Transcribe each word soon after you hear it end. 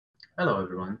Hello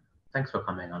everyone, thanks for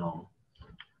coming along.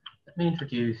 Let me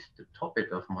introduce the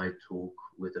topic of my talk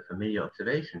with a familiar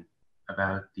observation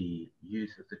about the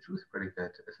use of the truth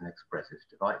predicate as an expressive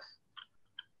device.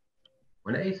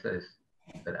 When A says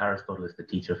that Aristotle is the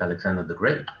teacher of Alexander the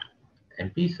Great,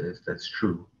 and B says that's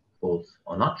true, false,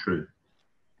 or not true,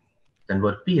 then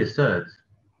what B asserts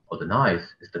or denies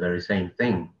is the very same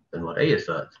thing than what A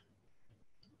asserts.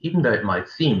 Even though it might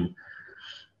seem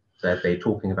that they're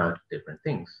talking about different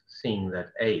things, seeing that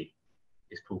A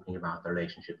is talking about the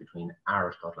relationship between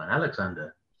Aristotle and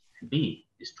Alexander, and B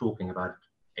is talking about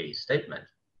A's statement,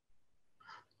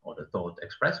 or the thought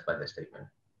expressed by the statement.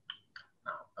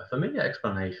 Now, a familiar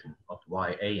explanation of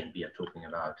why A and B are talking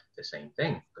about the same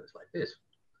thing goes like this.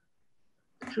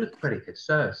 The truth predicate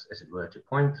serves, as it were, to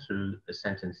point through the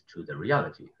sentence to the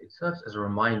reality. It serves as a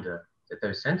reminder that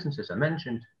those sentences are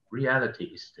mentioned, reality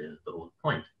is still the whole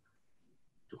point.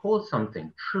 To call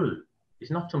something true is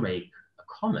not to make a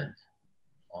comment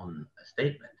on a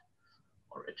statement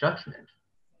or a judgment,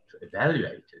 to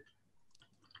evaluate it.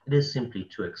 It is simply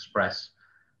to express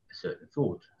a certain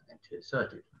thought and to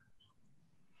assert it.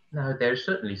 Now, there's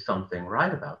certainly something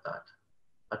right about that,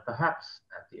 but perhaps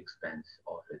at the expense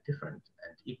of a different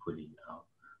and equally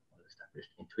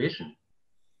well-established intuition.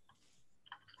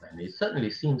 And it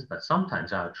certainly seems that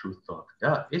sometimes our truth talk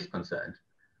is concerned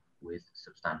with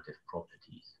substantive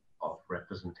properties of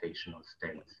representational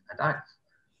states and acts.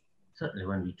 Certainly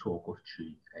when we talk of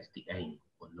truth as the aim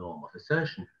or norm of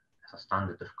assertion, as a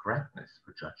standard of correctness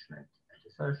for judgment and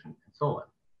assertion, and so on.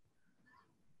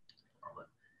 However,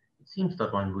 it seems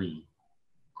that when we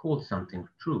call something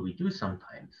true, we do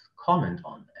sometimes comment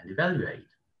on and evaluate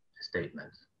a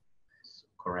statement as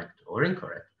correct or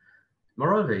incorrect.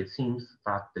 Moreover, it seems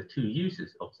that the two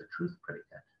uses of the truth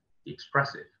predicate, the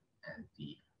expressive and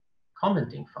the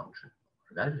commenting function,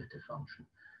 or evaluative function,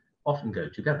 often go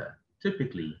together,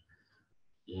 typically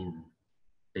in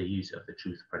the use of the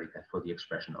truth predicate for the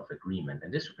expression of agreement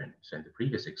and disagreement. So in the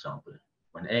previous example,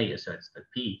 when A asserts that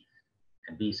P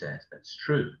and B says that's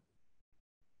true,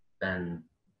 then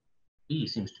B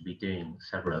seems to be doing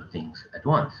several things at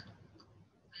once.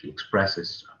 She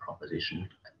expresses a proposition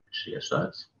which she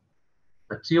asserts,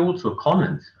 but she also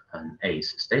comments on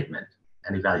A's statement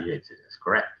and evaluates it as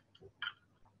correct.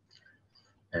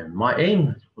 My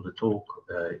aim for the talk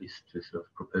is to sort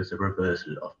of propose a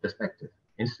reversal of perspective.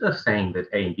 Instead of saying that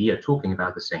A and B are talking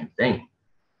about the same thing,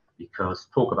 because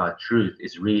talk about truth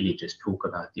is really just talk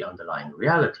about the underlying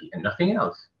reality and nothing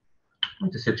else, I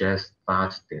want to suggest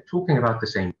that they're talking about the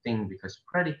same thing because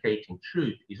predicating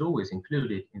truth is always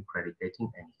included in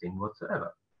predicating anything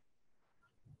whatsoever.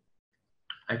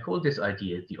 I call this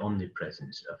idea the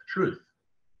omnipresence of truth.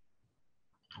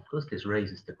 Of course, this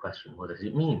raises the question, what does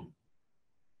it mean?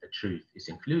 The truth is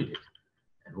included,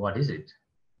 and what is it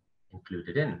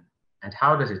included in, and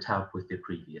how does it help with the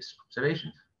previous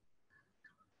observations?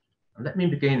 And let me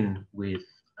begin with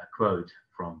a quote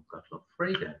from Gottlob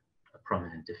Frege, a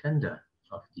prominent defender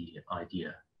of the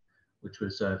idea, which will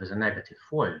serve as a negative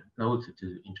foil and also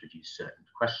to introduce certain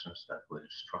questions that will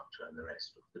structure the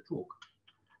rest of the talk.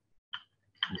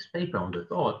 In his paper on the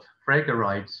thought, Frege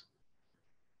writes,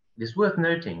 "It is worth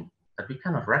noting that we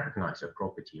cannot recognize a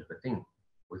property of a thing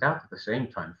without at the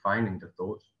same time finding the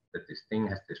thought that this thing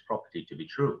has this property to be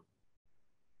true.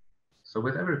 So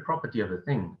with every property of a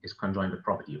thing is conjoined a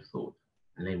property of thought,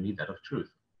 namely that of truth.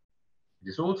 It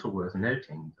is also worth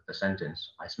noting that the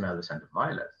sentence, 'I smell the scent of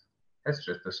violets,' has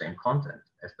just the same content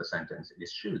as the sentence, 'It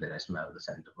is true that I smell the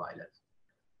scent of violets.'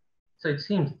 So it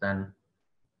seems then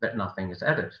that nothing is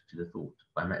added to the thought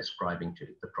by ascribing to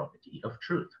it the property of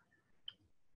truth."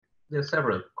 There are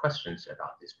several questions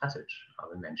about this passage. I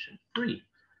will mention three.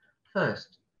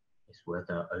 First is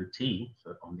whether OT,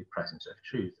 so omnipresence of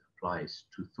truth, applies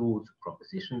to thought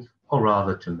propositions, or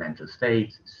rather to mental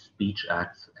states, speech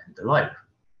acts, and the like.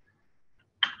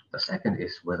 The second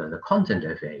is whether the content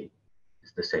of A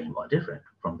is the same or different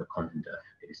from the content of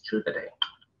It is true that A.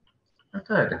 The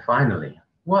third, and finally,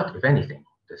 what, if anything,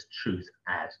 does truth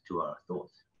add to our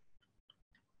thoughts?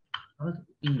 I'll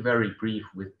be very brief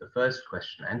with the first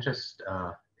question and just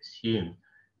assume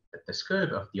that the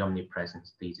scope of the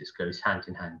omnipresence thesis goes hand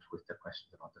in hand with the question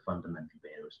about the fundamental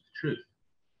bearers of truth.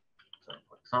 So,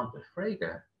 for example,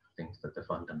 Frege thinks that the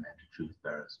fundamental truth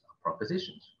bearers are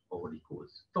propositions, or what he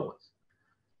calls thoughts,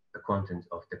 the content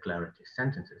of declarative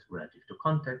sentences relative to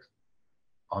context,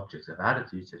 objects of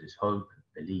attitude such as hope,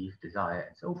 belief, desire,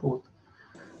 and so forth.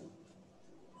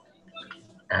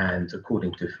 And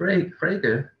according to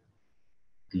Frege,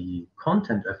 the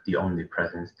content of the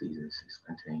omnipresence thesis is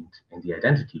contained in the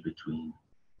identity between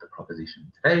the proposition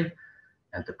that A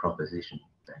and the proposition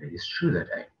that it is true that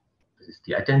A.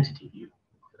 the identity view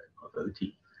of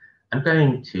OT. I'm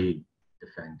going to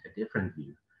defend a different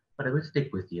view, but I will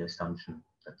stick with the assumption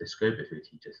that the scope of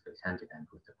OT just goes hand in hand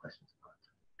with the questions about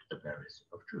the barriers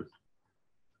of truth.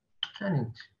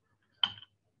 Turning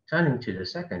to the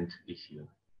second issue,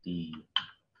 the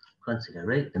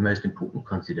most important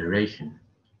consideration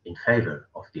in favor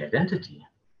of the identity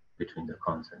between the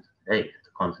constant A and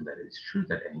the constant that it is true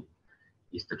that A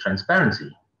is the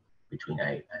transparency between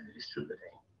A and it is true that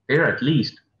A. They are at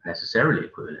least necessarily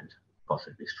equivalent,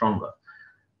 possibly stronger.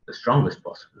 The strongest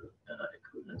possible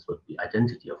equivalence would be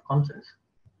identity of contents.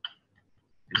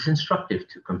 It is instructive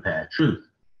to compare truth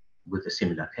with a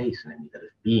similar case, namely that of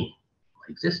being or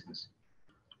existence.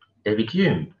 David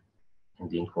Hume, in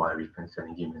the inquiry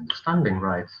concerning human understanding,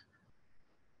 writes,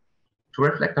 "To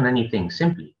reflect on anything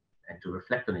simply and to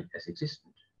reflect on it as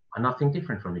existent are nothing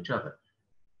different from each other.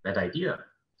 That idea,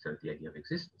 so the idea of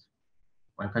existence,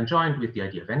 when conjoined with the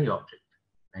idea of any object,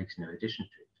 makes no addition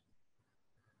to it."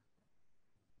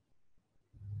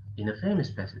 In a famous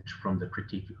passage from the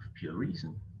Critique of Pure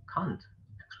Reason, Kant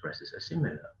expresses a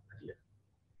similar idea.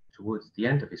 Towards the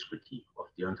end of his critique of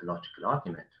the ontological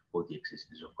argument for the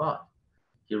existence of God,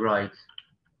 he writes,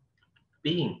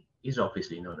 "Being is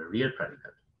obviously not a real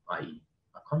predicate, i.e.,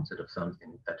 a concept of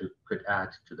something that could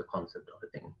add to the concept of a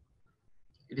thing.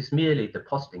 It is merely the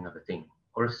positing of a thing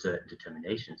or of certain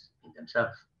determinations in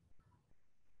themselves."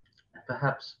 And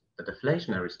perhaps the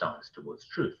deflationary stance towards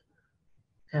truth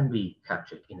can be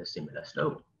captured in a similar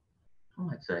slogan. I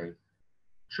might say,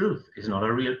 truth is not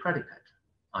a real predicate,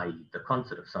 i.e., the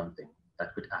concept of something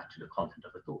that could add to the content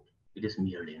of a thought. It is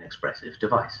merely an expressive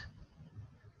device.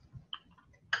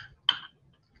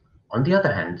 On the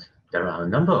other hand, there are a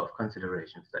number of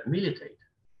considerations that militate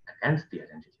against the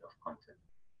identity of content,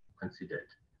 considered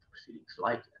the preceding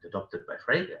slide and adopted by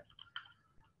Frege.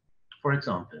 For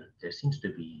example, there seems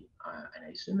to be an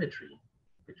asymmetry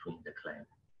between the claim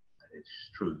that it's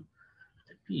true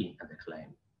that P and the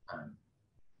claim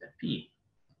that P.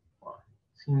 Well,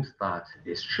 it seems that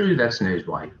it's true that snow is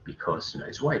white because snow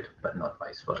is white, but not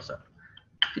vice versa.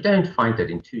 If you don't find that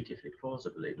intuitively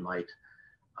plausible, it might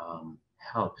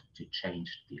help to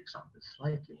change the example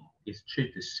slightly. It's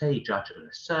true to say, judge, or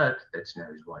assert that snow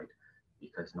is white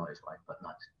because snow is white, but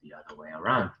not the other way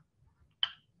around.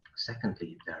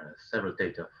 Secondly, there are several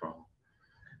data from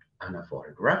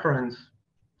anaphoric reference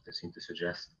that seem to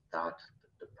suggest that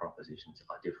the propositions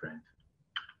are different.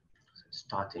 So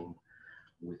starting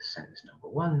with sentence number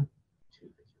 1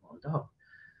 to round up.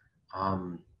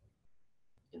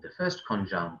 In the first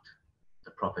conjunct,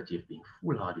 the property of being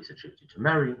foolhardy is attributed to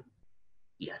Mary.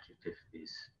 The adjective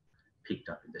is picked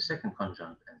up in the second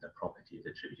conjunct, and the property is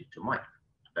attributed to Mike.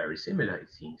 Very similar,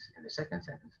 it seems, in the second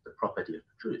sentence. The property of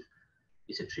truth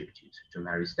is attributed to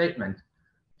Mary's statement,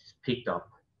 which is picked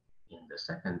up in the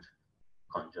second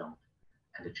conjunct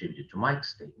and attributed to Mike's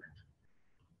statement.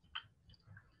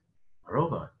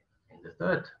 Moreover, in the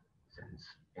third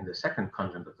sentence, in the second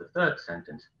conjunct of the third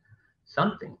sentence,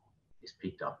 something is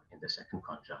picked up in the second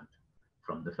conjunct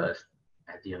from the first,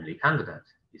 and the only candidate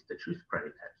is the truth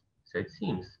predicate. So it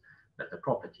seems that the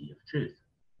property of truth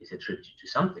is attributed to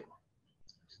something,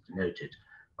 as denoted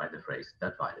by the phrase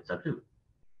that violets are blue.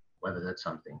 Whether that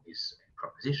something is a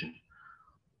proposition,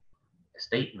 a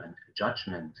statement, a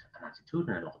judgment, an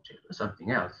attitudinal object, or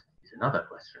something else is another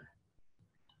question.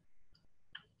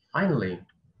 Finally,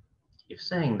 if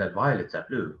saying that violets are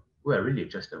blue were really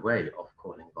just a way of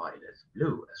calling violets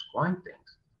blue as quine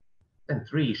things, then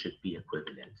 3 should be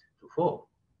equivalent to 4.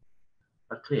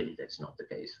 But clearly that's not the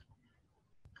case.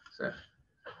 So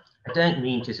I don't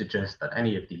mean to suggest that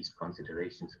any of these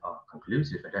considerations are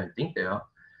conclusive. I don't think they are.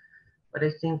 But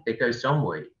I think they go some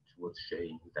way towards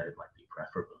showing that it might be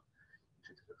preferable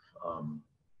to sort of,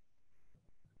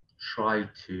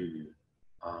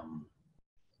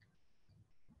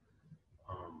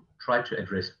 try to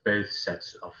address both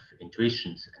sets of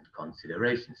intuitions and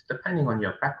considerations, depending on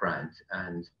your background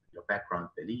and your background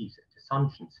beliefs and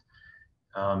assumptions.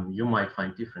 You might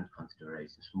find different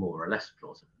considerations more or less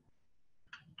plausible.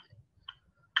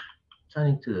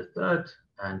 Turning to the third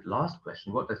and last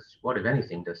question, what if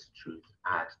anything does truth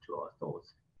add to our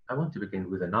thoughts? I want to begin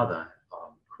with another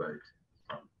quote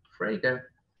from Frege.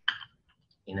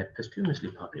 In a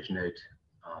posthumously published note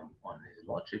on his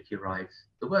logic, he writes,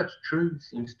 "The word true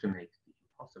seems to make the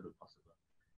impossible possible.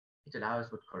 It allows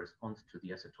what corresponds to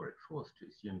the esoteric force to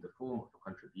assume the form of a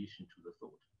contribution to the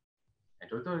thought.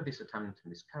 And although this attempt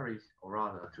miscarries, or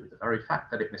rather through the very fact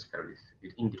that it miscarries,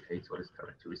 it indicates what is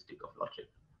characteristic of logic."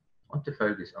 I want to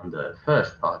focus on the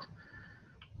first part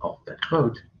of that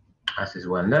quote. As is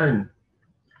well known,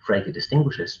 Frege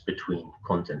distinguishes between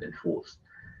content and force.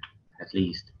 At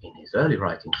least in his early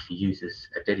writings, he uses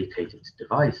a dedicated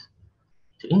device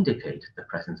to indicate the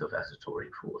presence of accessory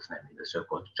force, namely the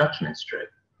so-called judgment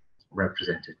stroke,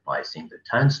 represented by a single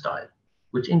turnstile,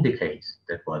 which indicates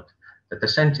that the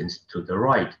sentence to the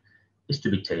right is to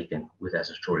be taken with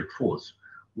accessory force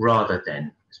rather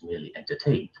than as merely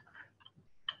entertained.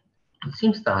 It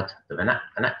seems that the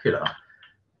vernacular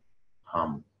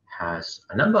has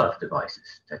a number of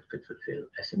devices that could fulfill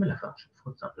a similar function.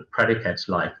 For example, predicates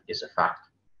like is a fact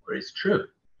or is true.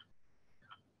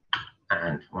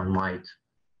 And one might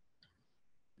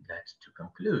get to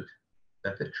conclude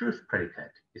that the truth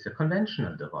predicate is a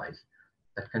conventional device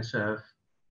that can serve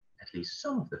at least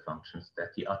some of the functions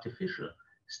that the artificial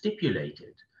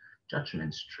stipulated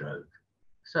judgment stroke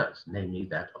serves, namely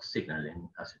that of signaling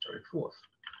accessory force.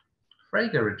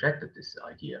 Frege rejected this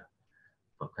idea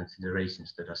for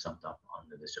considerations that are summed up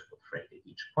under the so-called Frege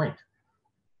each point.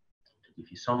 To give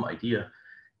you some idea,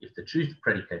 if the truth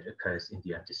predicate occurs in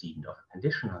the antecedent of a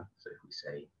conditional, so if we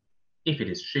say, if it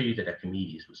is true that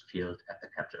Archimedes was killed at the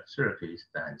capture of Syracuse,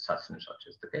 then such and such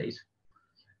is the case,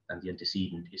 then the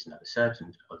antecedent is never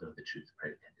certain, although the truth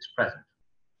predicate is present.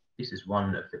 This is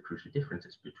one of the crucial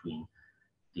differences between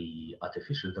the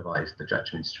artificial device, the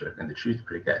judgment stroke, and the truth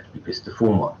predicate, because the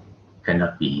former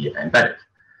cannot be embedded.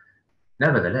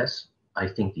 Nevertheless, I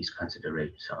think these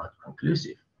considerations are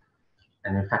conclusive.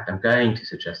 And in fact, I'm going to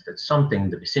suggest that something in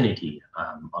the vicinity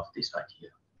of this idea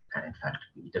can in fact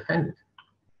be defended.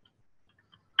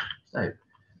 So,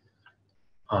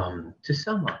 to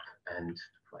sum up and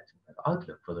provide some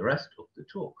outlook for the rest of the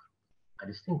talk, I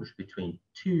distinguish between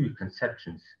two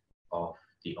conceptions of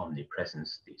the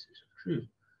omnipresence thesis of truth.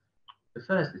 The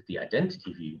first is the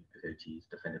identity view of OT,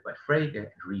 defended by Frege and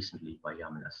recently by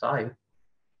Yamana Sai,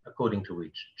 according to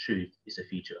which truth is a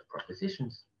feature of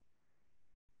propositions.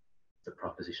 The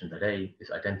proposition that A is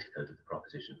identical to the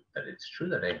proposition that it's true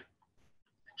that A, and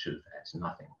truth adds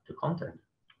nothing to content.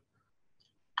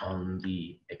 On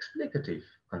the explicative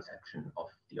conception of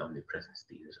the omnipresence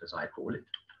thesis, as I call it,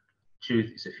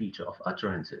 truth is a feature of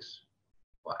utterances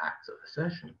or acts of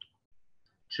assertion.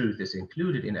 Truth is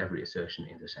included in every assertion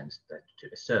in the sense that to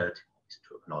assert is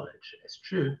to acknowledge as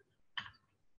true,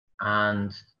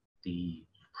 and the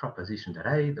proposition that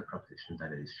A, the proposition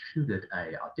that it is true that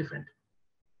A are different.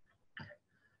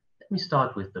 Let me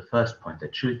start with the first point,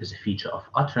 that truth is a feature of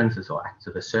utterances or acts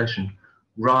of assertion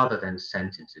rather than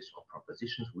sentences or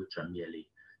propositions which are merely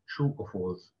true or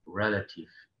false relative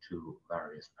to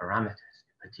various parameters,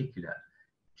 in particular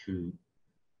to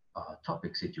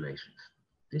topic situations.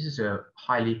 This is a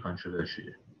highly controversial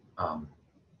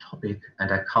topic,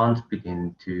 and I can't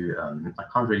begin to, I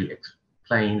can't really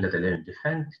explain, let alone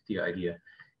defend the idea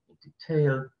in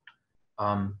detail,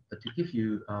 but to give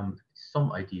you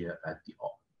some idea about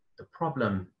the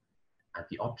problem and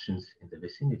the options in the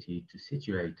vicinity to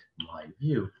situate my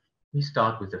view, we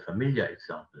start with a familiar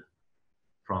example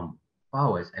from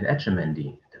Bowers and Etchemendy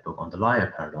in the book on the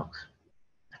liar paradox.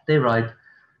 They write,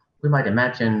 we might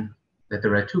imagine that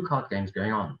there are two card games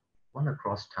going on, one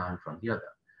across town from the other.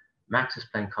 Max is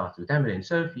playing cards with Emily and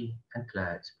Sophie, and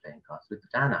Claire is playing cards with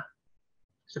Dana.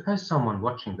 Suppose someone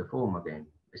watching the former game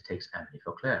mistakes Emily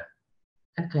for Claire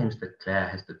and claims that Claire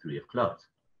has the 3 of clubs.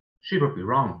 She would be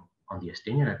wrong on the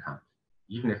Estinian account,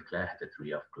 even if Claire had the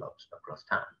 3 of clubs across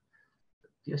town.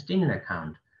 The Estinian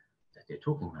account that they're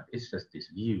talking about is just this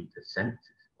view that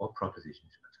sentences or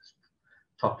propositions are just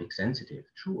topic sensitive,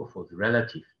 true or false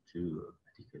relative to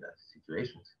particular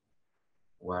situations,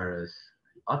 whereas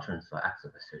the utterance or acts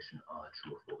of assertion are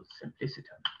true or false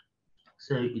simpliciter.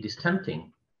 So it is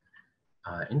tempting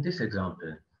in this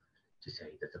example to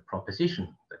say that the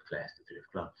proposition that Claire has the 3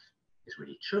 of clubs is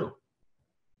really true,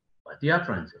 but the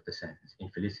utterance of the sentence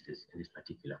infelicitous in this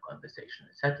particular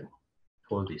conversational setting.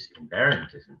 Call this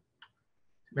invariantism.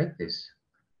 To make this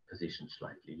position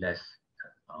slightly less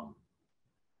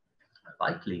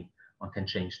likely, one can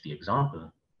change the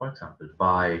example, for example,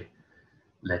 by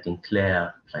letting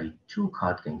Claire play 2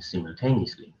 card games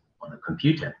simultaneously on a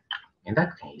computer. In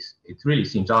that case, it really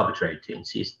seems arbitrary to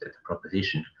insist that the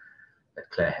proposition that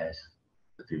Claire has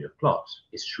the 3 of clubs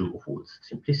is true or false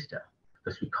simpliciter,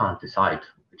 because we can't decide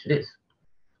which it is.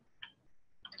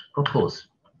 Of course,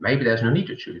 maybe there's no need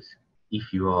to choose.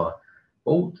 If you are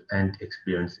bold and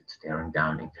experienced at staring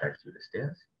down intellectual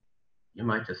stairs, you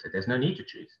might just say there's no need to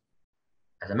choose.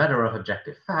 As a matter of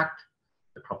objective fact,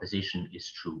 the proposition is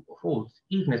true or false,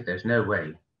 even if there's no way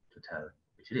to tell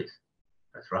which it is.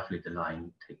 That's roughly the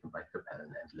line taken by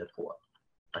Capellen and Lepore,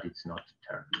 but it's not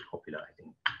terribly popular, I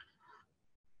think.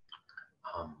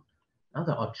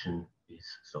 Another option is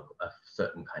sort of a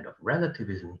certain kind of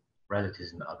relativism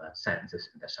about sentences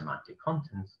and their semantic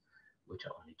contents, which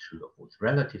are only true or false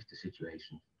relative to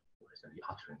situations, whereas only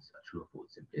utterance are true or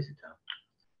false implicita.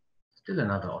 Still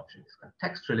another option is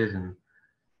contextualism,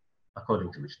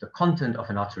 according to which the content of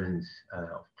an utterance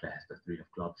of Claire has the 3 of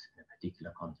clubs in a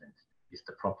particular content is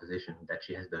the proposition that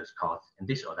she has those cards in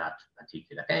this or that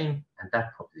particular game, and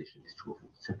that proposition is true or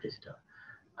false implicita.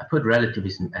 I put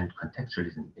relativism and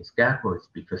contextualism in scare quotes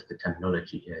because the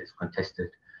terminology here is contested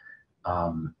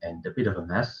and a bit of a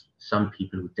mess. Some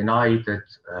people would deny that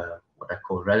what I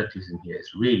call relativism here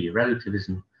is really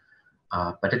relativism,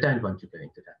 but I don't want to go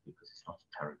into that because it's not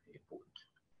terribly important.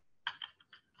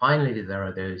 Finally, there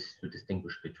are those who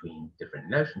distinguish between different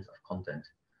notions of content: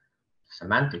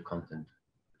 semantic content,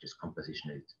 which is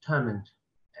compositionally determined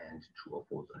and true or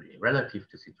false only relative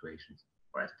to situations,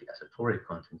 whereas the assertoric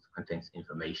content contains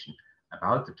information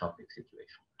about the topic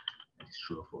situation and is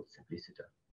true or false implicita.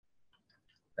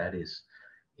 That is,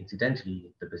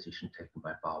 incidentally, the position taken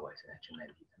by Barwise and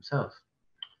Gemelli themselves.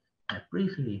 And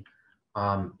briefly,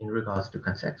 in regards to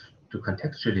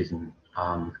contextualism,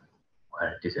 where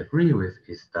I disagree with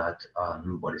is that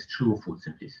what is true or false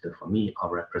implicita for me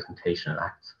are representational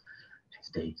acts and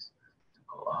states,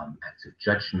 acts of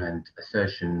judgment,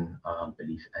 assertion,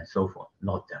 belief, and so forth,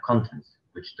 not their contents,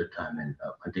 which determine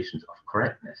conditions of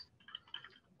correctness.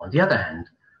 On the other hand,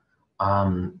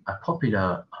 a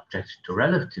popular objection to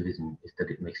relativism is that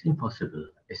it makes impossible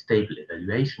a stable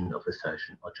evaluation of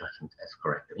assertion or judgment as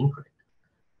correct or incorrect.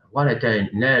 While I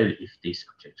don't know if this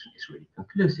objection is really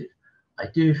conclusive, I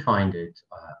do find it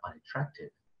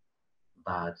unattractive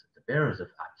that the bearers of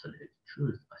absolute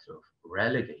truth are sort of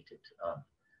relegated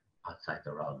outside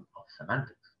the realm of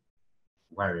semantics,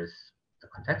 whereas the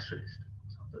contextualist, for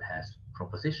example, has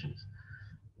propositions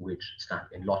which stand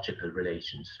in logical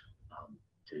relations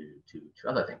to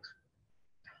other things.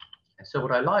 And so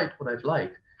what I'd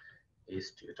like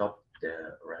is to adopt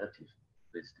the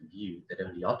relativist view that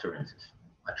only utterances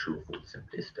are true or false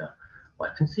implicita,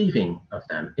 while conceiving of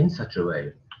them in such a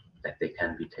way that they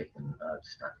can be taken to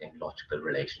stand in logical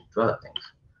relation to other things.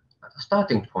 Now, the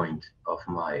starting point of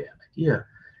my idea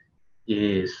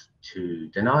is to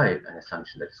deny an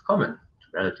assumption that is common to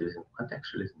relativism,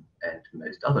 contextualism, and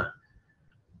most other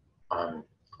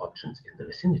options in the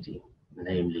vicinity,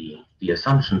 namely the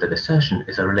assumption that assertion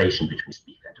is a relation between a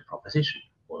speaker and a proposition,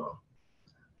 or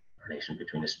a relation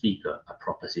between a speaker, a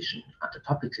proposition, and a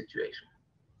topic situation.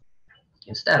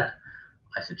 Instead,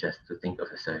 I suggest to think of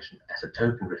assertion as a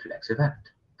token reflexive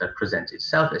act that presents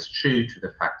itself as true to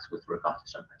the facts with regard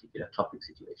to some particular topic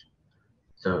situation.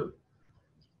 So,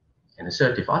 an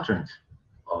assertive utterance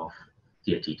of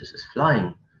Theaetetus as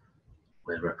flying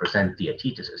will represent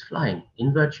Theaetetus as flying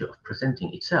in virtue of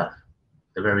presenting itself,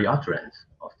 the very utterance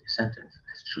of the sentence,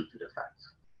 as true to the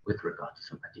facts with regard to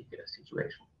some particular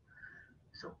situation.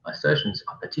 So assertions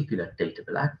are particular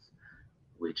datable acts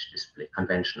which display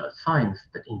conventional signs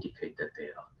that indicate that they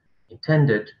are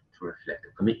intended to reflect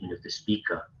the commitment of the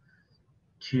speaker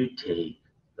to take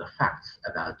the facts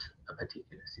about a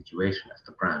particular situation as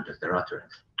the ground of their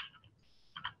utterance.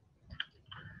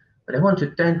 But I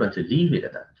don't want to leave it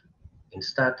at that.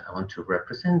 Instead, I want to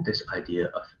represent this idea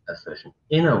of assertion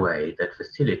in a way that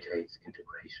facilitates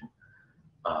integration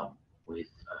with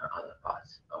other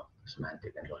parts of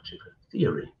semantic and logical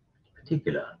theory. In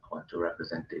particular, I want to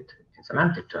represent it in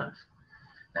semantic terms.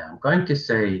 Now, I'm going to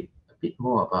say a bit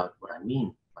more about what I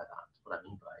mean by that, what I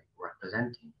mean by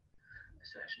representing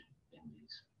assertion in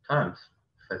these terms.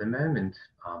 For the moment,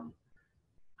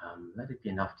 let it be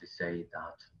enough to say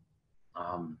that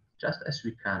just as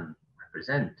we can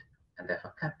represent and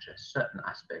therefore capture certain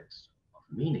aspects of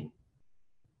meaning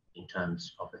in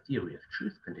terms of a theory of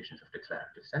truth conditions of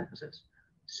declarative sentences,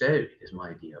 so it is my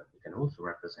idea we can also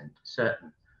represent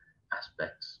certain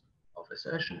aspects of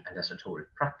assertion and assertorial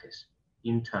practice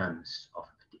in terms of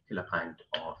a particular kind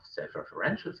of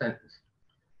self-referential sentence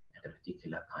and a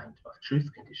particular kind of truth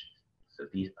conditions. So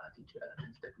these are the two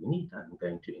elements that we need, and I'm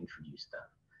going to introduce them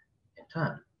in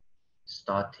turn,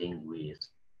 starting with,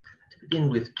 to begin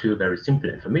with, two very simple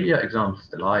and familiar examples,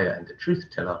 the liar and the truth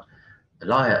teller. The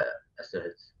liar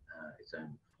asserts its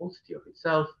own falsity of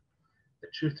itself. The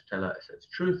truth teller asserts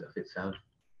truth of itself.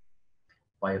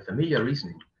 By a familiar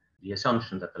reasoning, the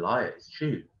assumption that the liar is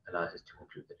true allows us to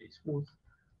conclude that it is false,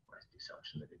 whereas the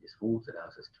assumption that it is false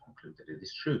allows us to conclude that it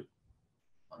is true.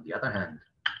 On the other hand,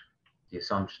 the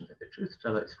assumption that the truth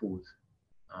teller is false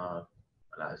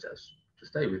allows us to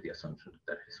stay with the assumption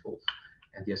that it is false,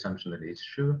 and the assumption that it is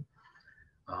true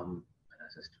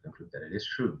allows us to conclude that it is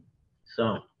true.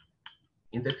 So,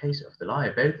 in the case of the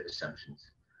liar, both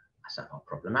assumptions are somehow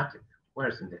problematic,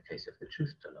 whereas in the case of the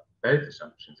truth teller, both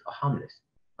assumptions are harmless,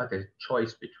 but the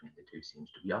choice between the two seems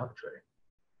to be arbitrary.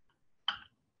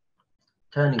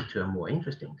 Turning to a more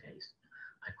interesting case,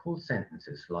 I call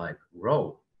sentences like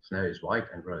row, snow is white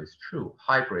and row is true,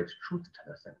 hybrid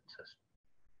truth-teller sentences.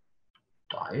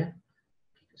 Why?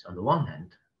 Because on the one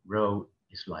hand, row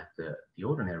is like the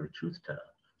ordinary truth-teller.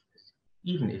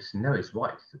 Even if snow is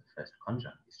white, the first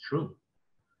conjunct is true.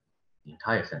 The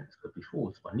entire sentence could be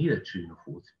false, or neither true nor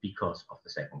false because of the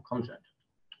second conjunct.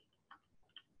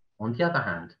 On the other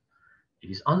hand, it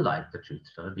is unlike the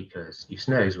truth-teller because if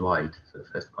snow is white, the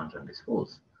first conjunct is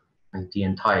false, and the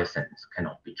entire sentence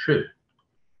cannot be true.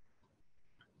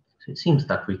 So it seems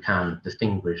that we can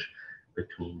distinguish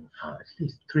between at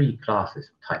least three classes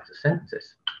of types of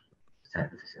sentences.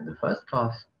 Sentences in the first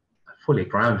class are fully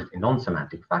grounded in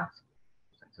non-semantic facts.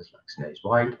 Sentences like snow is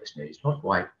white or snow is not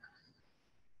white.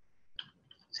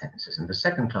 Sentences in the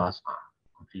second class are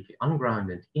completely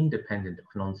ungrounded, independent of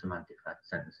non-semantic facts.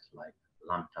 Sentences like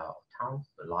lambda of tau,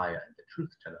 the liar and the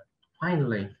truth-teller.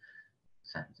 Finally,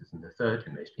 sentences in the third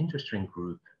and most interesting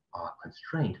group are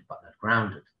constrained but not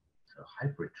grounded, so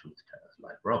hybrid truth-tellers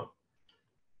like row.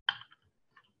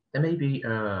 There may be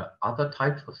other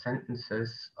types of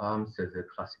sentences, so the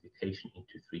classification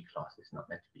into three classes is not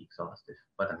meant to be exhaustive,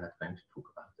 but I'm not going to talk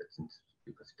about that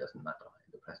because it doesn't matter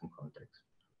in the present context.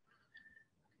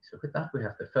 So with that, we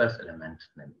have the first element,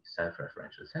 namely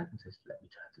self-referential sentences. Let me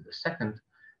turn to the second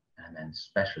element,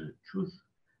 special truth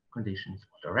conditions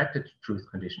or directed truth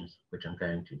conditions, which I'm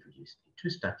going to introduce in two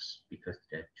steps because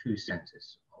there are two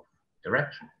senses of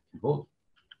direction involved.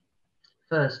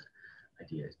 First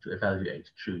idea is to evaluate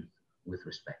truth with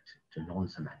respect to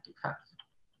non-semantic facts.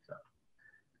 So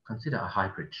consider a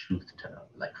hybrid truth-teller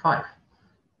like 5.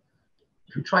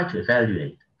 If you try to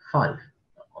evaluate 5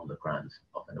 on the grounds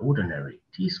of an ordinary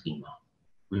T schema,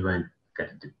 we won't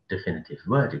get a definitive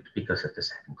verdict because of the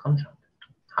second conjunct.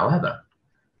 However,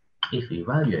 if we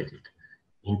evaluate it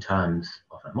in terms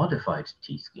of a modified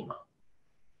T schema,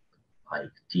 like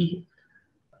T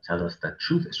tell us that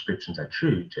truth ascriptions are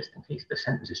true just in case the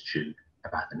sentence is true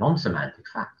about the non-semantic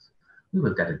facts, we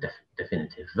will get a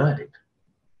definitive verdict.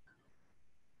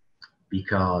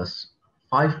 Because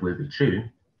 5 will be true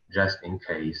just in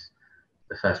case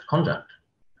the first conjunct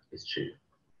is true.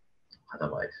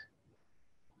 Otherwise,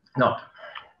 not.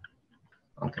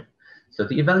 Okay. So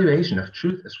the evaluation of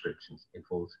truth ascriptions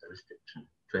involves a restriction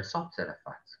to a subset of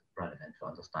facts relevant to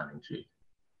understanding truth.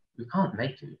 We can't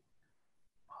make do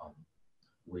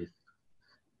with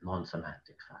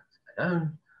non-semantic facts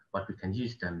alone, but we can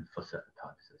use them for certain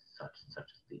purposes, such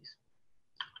as these.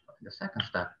 In the second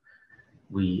step,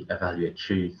 we evaluate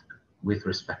truth with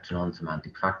respect to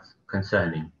non-semantic facts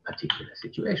concerning particular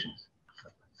situations. So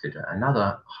consider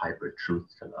another hybrid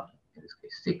truth-teller, in this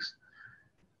case 6,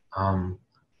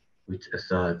 which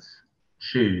asserts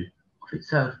true of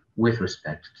itself with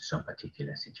respect to some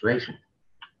particular situation.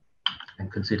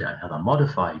 And consider another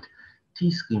modified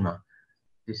T schema,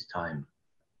 this time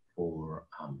for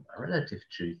a relative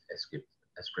truth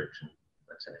ascription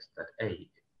that says that A,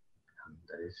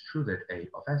 that is true that A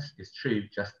of S is true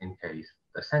just in case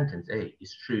the sentence A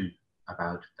is true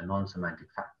about the non-semantic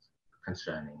facts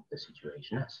concerning the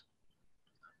situation S.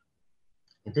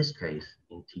 In this case,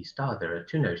 in T star, there are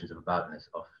two notions of aboutness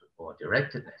or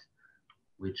directedness,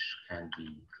 which can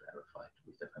be clarified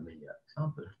with a familiar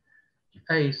example. If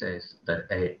A says that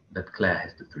Claire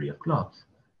has the 3 of clubs,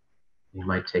 we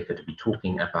might take her to be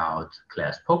talking about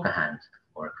Claire's poker hand,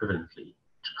 or equivalently,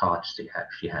 which cards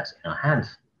she has in her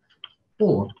hands.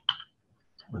 Or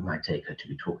we might take her to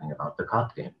be talking about the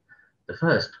card game. The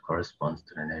first corresponds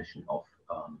to the notion of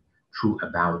true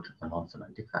about the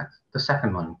non-semantic facts. The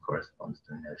second one corresponds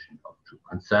to the notion of true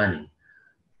concerning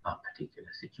a particular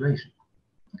situation.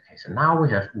 Okay, so now we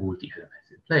have all the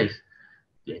elements in place.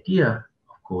 The idea,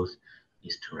 of course,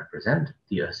 is to represent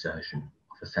the assertion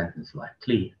of a sentence like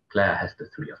Claire has the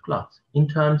 3 of clubs in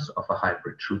terms of a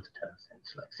hybrid truth-teller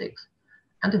sentence like 6,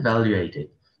 and evaluate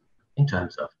it in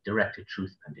terms of directed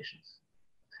truth conditions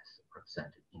as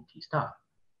represented in T star.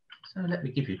 So let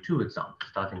me give you two examples,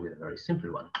 starting with a very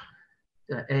simple one.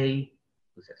 A,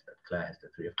 who says that Claire has the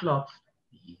 3 of clubs,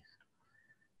 B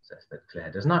says that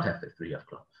Claire does not have the 3 of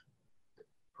clubs. The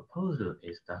proposal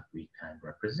is that we can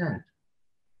represent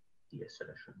the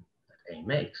assertion that A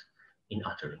makes in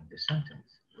uttering this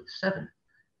sentence with 7.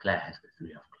 Claire has the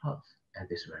 3 of clubs, and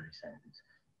this very sentence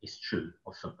is true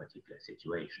of some particular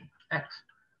situation X,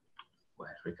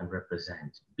 whereas we can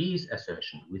represent B's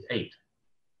assertion with 8.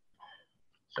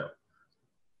 So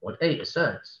what A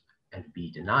asserts and B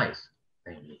denies,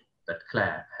 namely that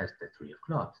Claire has the 3 of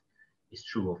clubs, is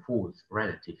true or false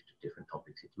relative to different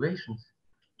topic situations.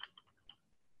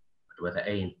 But whether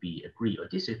A and B agree or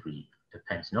disagree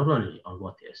depends not only on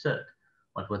what they assert,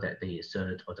 but whether they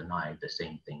assert or deny the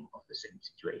same thing of the same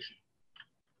situation.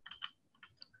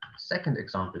 Second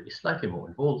example is slightly more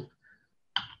involved.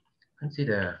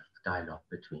 Consider a dialogue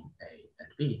between A and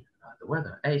B about the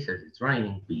weather. A says it's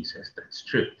raining, B says that's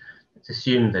true. Let's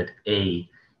assume that A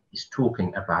is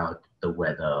talking about the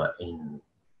weather in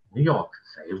New York,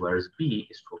 say, whereas B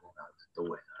is talking about the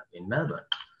weather in Melbourne.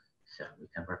 So we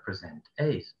can represent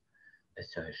A's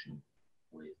assertion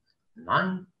with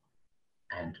 9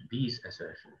 and B's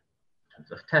assertion in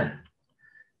terms of 10.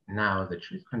 Now the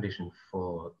truth condition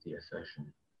for the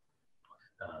assertion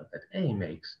that A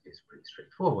makes is pretty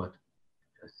straightforward,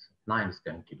 because 9 is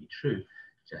going to be true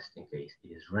just in case it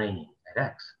is raining at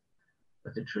X.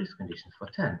 But the truth conditions for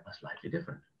 10 are slightly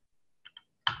different.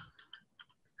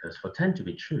 Because for 10 to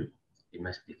be true, it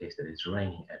must be the case that it's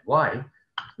raining at Y.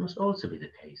 It must also be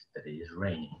the case that it is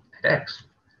raining at X.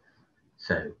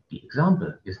 So the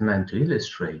example is meant to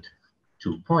illustrate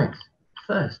 2 points.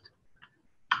 First,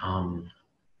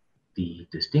 the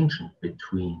distinction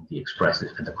between the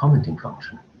expressive and the commenting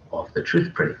function of the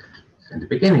truth predicate. So in the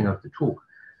beginning of the talk,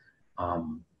 I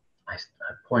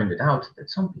pointed out that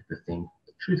some people think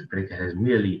the truth predicate has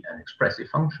merely an expressive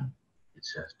function. It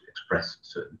serves to express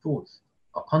certain thoughts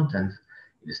or content.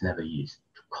 It is never used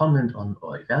to comment on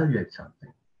or evaluate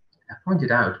something. I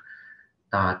pointed out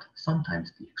that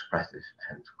sometimes the expressive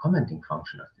and commenting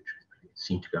function of the truth predicate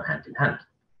seem to go hand in hand,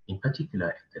 in particular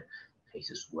in the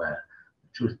cases where the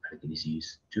truth predicate is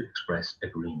used to express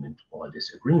agreement or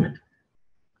disagreement.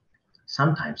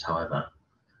 Sometimes, however,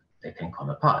 they can come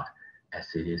apart, as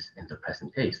it is in the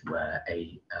present case where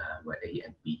A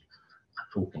and B are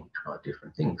talking about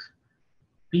different things.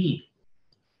 B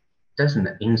doesn't,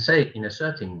 in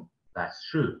asserting that's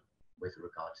true with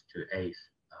regards to A's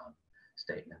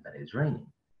statement that it's raining,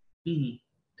 B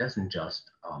doesn't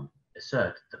just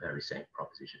assert the very same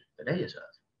proposition that A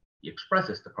asserts. He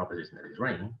expresses the proposition that it's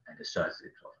raining and asserts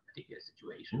it of a particular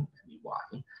situation, maybe why,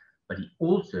 but he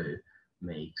also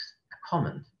makes a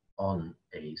comment on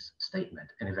A's statement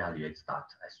and evaluates that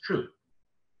as true.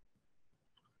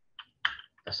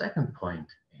 The second point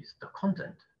is the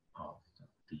content of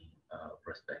the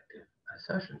respective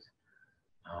assertions.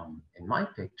 In my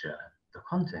picture, the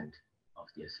content of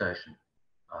the assertion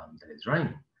that it's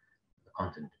raining, the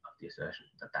content of the assertion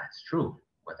that that's true,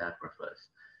 what that refers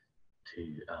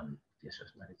to the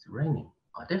assertion that it's raining,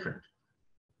 are different.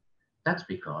 That's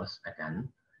because, again,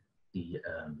 the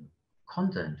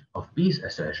content of B's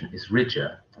assertion is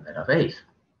richer than that of A's.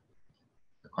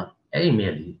 A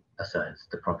merely asserts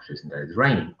the proposition that it's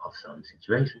raining of some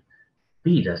situation.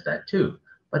 B does that too,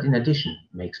 but in addition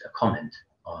makes a comment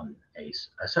on A's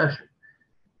assertion.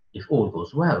 If all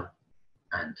goes well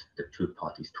and the two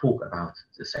parties talk about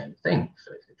the same thing,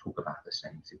 so if they talk about the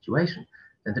same situation,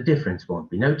 then the difference won't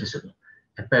be noticeable,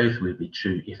 and both will be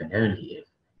true if and only if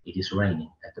it is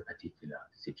raining at the particular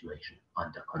situation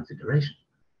under consideration.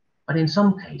 But in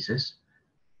some cases,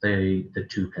 the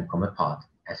two can come apart,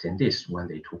 as in this, when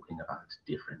they're talking about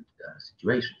different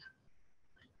situations.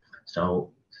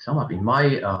 So to sum up, in my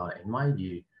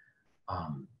view,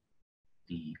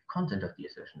 the content of the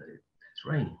assertion that it's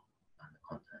raining and the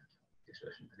content of the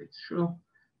assertion that it's true,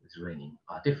 it's raining,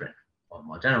 are different. Or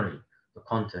more generally, the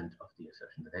content of the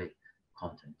assertion that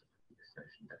content of the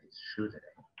assertion that it's true that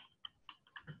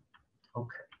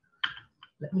Okay.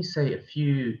 Let me say a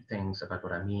few things about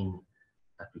what I mean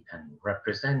that we can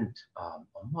represent or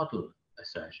model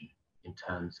assertion in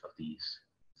terms of these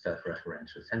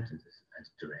self-referential sentences and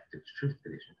directed truth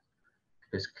positions.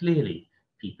 Because clearly,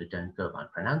 people don't go on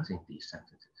pronouncing these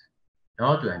sentences.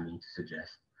 Nor do I mean to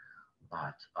suggest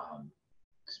that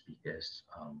speakers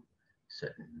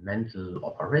certain mental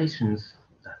operations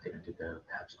that they undergo,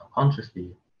 perhaps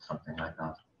unconsciously, something like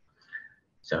that.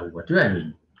 So what do I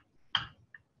mean?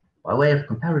 By way of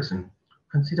comparison,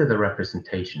 consider the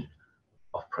representation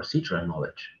of procedural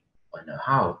knowledge or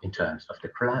know-how in terms of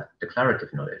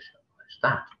declarative knowledge,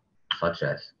 such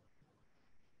as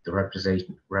the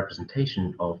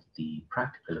representation of the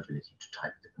practical ability to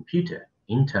type the computer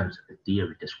in terms of a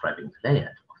theory describing the layout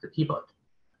of the keyboard,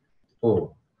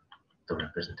 or the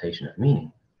representation of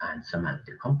meaning and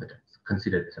semantic competence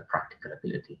considered as a practical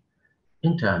ability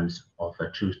in terms of a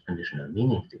truth conditional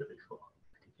meaning theory for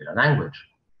a particular language.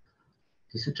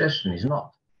 The suggestion is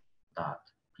not that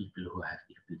people who have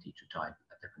the ability to type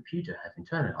at the computer have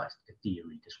internalized a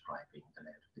theory describing the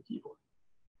layout of the keyboard,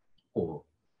 or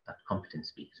that competent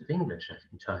speakers of English have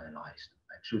internalized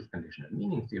a truth conditional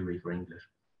meaning theory for English.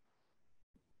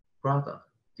 Rather,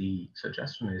 the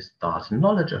suggestion is that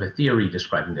knowledge of a theory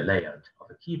describing the layout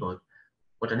of a keyboard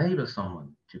would enable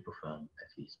someone to perform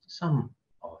at least some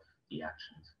of the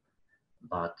actions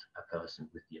but a person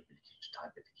with the ability to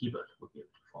type at the keyboard would be able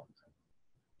to perform them,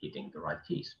 hitting the right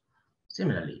keys.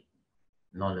 Similarly,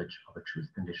 knowledge of a truth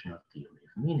conditional theory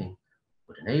of meaning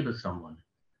would enable someone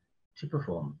to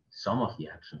perform some of the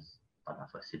actions that are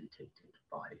facilitated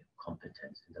by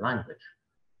competence in the language,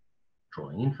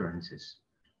 drawing inferences,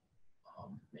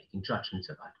 making judgments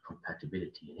about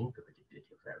compatibility and incompatibility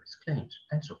of various claims,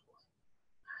 and so forth.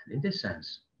 And in this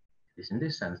sense, it is in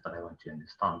this sense that I want to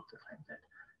understand the fact that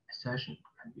assertion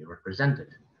can be represented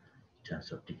in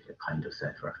terms of a particular kind of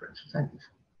self-referential sentence,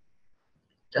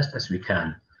 just as we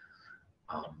can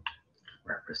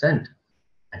represent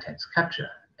and hence capture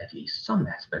at least some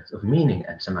aspects of meaning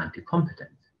and semantic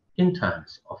competence in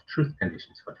terms of truth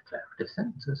conditions for declarative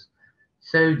sentences.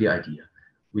 So the idea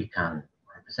we can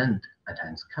represent and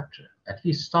hence capture at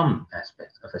least some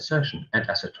aspects of assertion and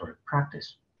assertoric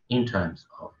practice in terms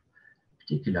of a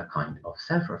particular kind of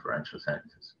self-referential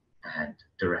sentences and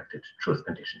directed truth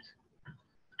conditions.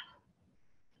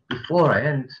 Before I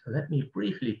end, let me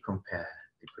briefly compare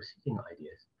the preceding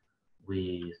ideas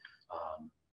with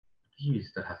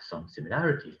views that have some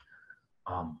similarity.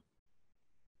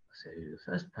 So the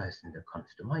first person that comes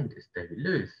to mind is David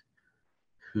Lewis,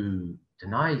 who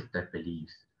denies that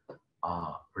beliefs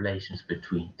are relations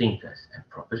between thinkers and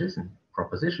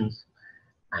propositions,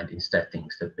 and instead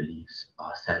thinks that beliefs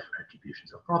are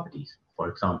self-attributions of properties. For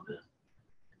example,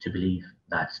 to believe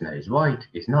that snow is white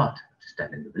is not to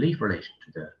stand in the belief relation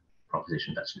to the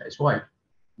proposition that snow is white.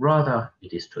 Rather,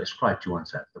 it is to ascribe to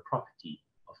oneself the property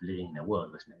of living in a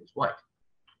world where snow is white.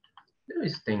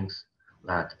 Lewis thinks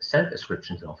that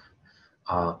self-ascriptions of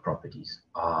properties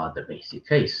are the basic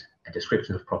case, and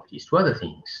descriptions of properties to other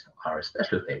things are a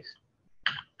special case.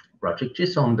 Roderick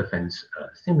Chisholm defends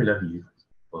a similar view,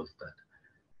 both that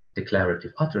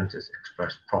declarative utterances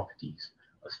express properties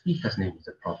of speakers, namely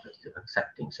the property of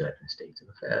accepting certain states of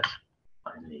affairs.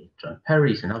 Finally, John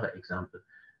Perry is another example,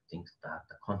 thinks that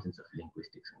the contents of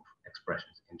linguistic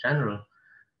expressions in general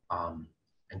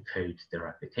encode their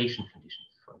application conditions.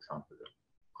 For example, the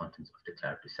contents of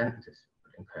declarative sentences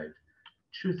would encode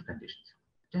truth conditions.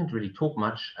 I don't really talk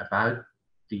much about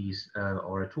these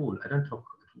or at all. I don't talk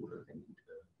at all in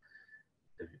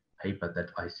the paper that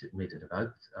I submitted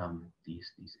about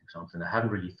these examples, and I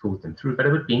haven't really thought them through, but I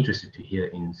would be interested to hear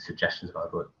in suggestions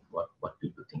about what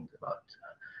people think about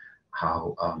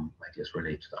how ideas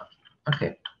relate to that.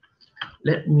 Okay,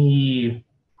 let me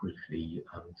briefly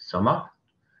sum up.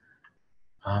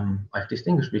 I've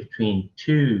distinguished between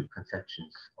two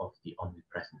conceptions of the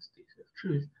omnipresence thesis of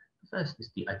truth. The first is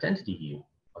the identity view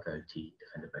of OT,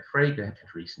 defended by Frege and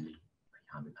recently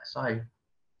by Yamin Asai,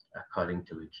 according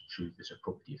to which truth is a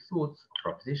property of thoughts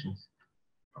or propositions.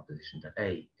 Proposition that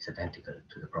A is identical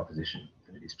to the proposition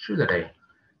that it is true that A,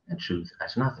 and truth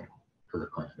as nothing to the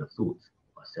content of thoughts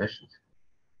or assertions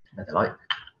and the like.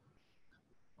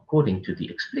 According to the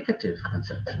explicative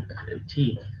conception of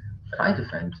OT that I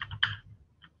defend,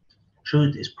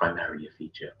 truth is primarily a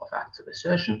feature of acts of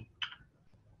assertion.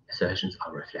 Assertions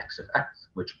are reflexive acts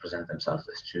which present themselves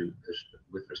as true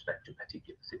with respect to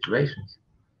particular situations.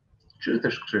 Truth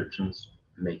ascriptions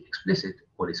make explicit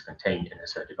what is contained in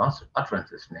assertive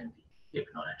utterances, namely the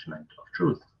acknowledgement of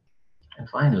truth. And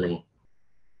finally,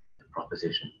 the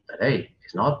proposition that A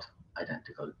is not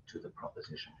identical to the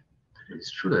proposition that it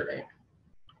is true that A.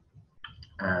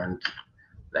 And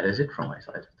that is it from my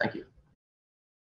side. Thank you.